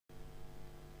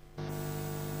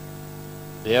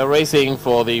They are racing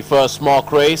for the first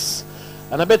mock race,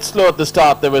 and a bit slow at the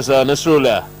start there was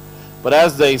Nasrullah. But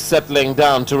as they settling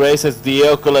down to race, it's the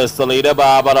Oculus, the leader,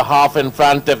 by about a half in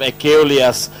front of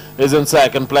Eculius, is in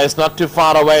second place. Not too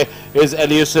far away is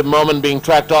Elusive Moment being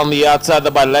tracked on the outside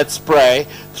by Let's Pray.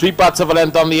 3 parts of a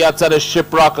length on the outside is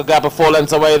Shiprock. A gap of 4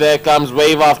 lengths away, there comes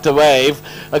Wave After Wave.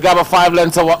 A gap of 5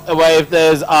 lengths away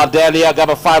there's Ardelia. A gap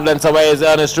of 5 lengths away is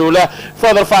Ernest Ruler.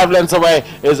 Further 5 lengths away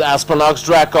is Astronox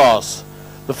Dracos.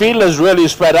 The field is really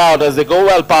spread out as they go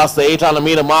well past the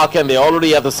 800-meter mark, and they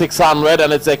already at the 600,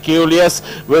 and it's Eculius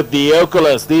with the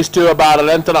Oculus. These two about a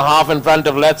length and a half in front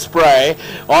of Let's Pray.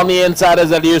 On the inside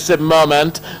is Elusive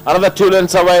Moment. Another 2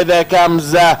 lengths away there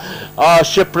comes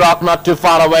Shiprock. Not too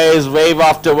far away is Wave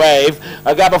After Wave.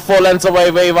 A gap of 4 lengths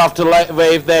away, Wave After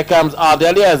Wave, there comes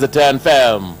Ardelia as the turn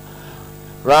film.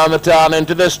 Round the turn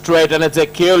into the straight, and it's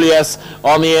Eculius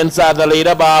on the inside, the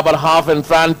leader by about half in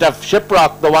front of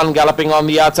Shiprock, the one galloping on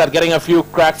the outside, getting a few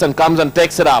cracks and comes and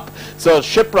takes it up. So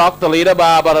Shiprock, the leader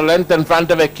by about a length in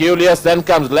front of Eculius. Then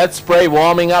comes Let's Pray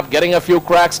warming up, getting a few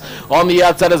cracks. On the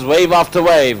outside is Wave After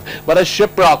Wave, but a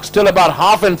Shiprock still about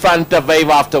half in front of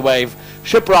Wave After Wave.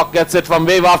 Shiprock gets it from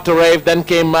Wave After Wave, then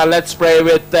came Let's Pray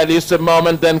with Elusive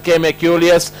Moment, then came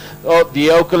Eculius, the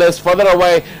Oculus. Further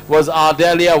away was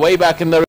Ardelia, way back in the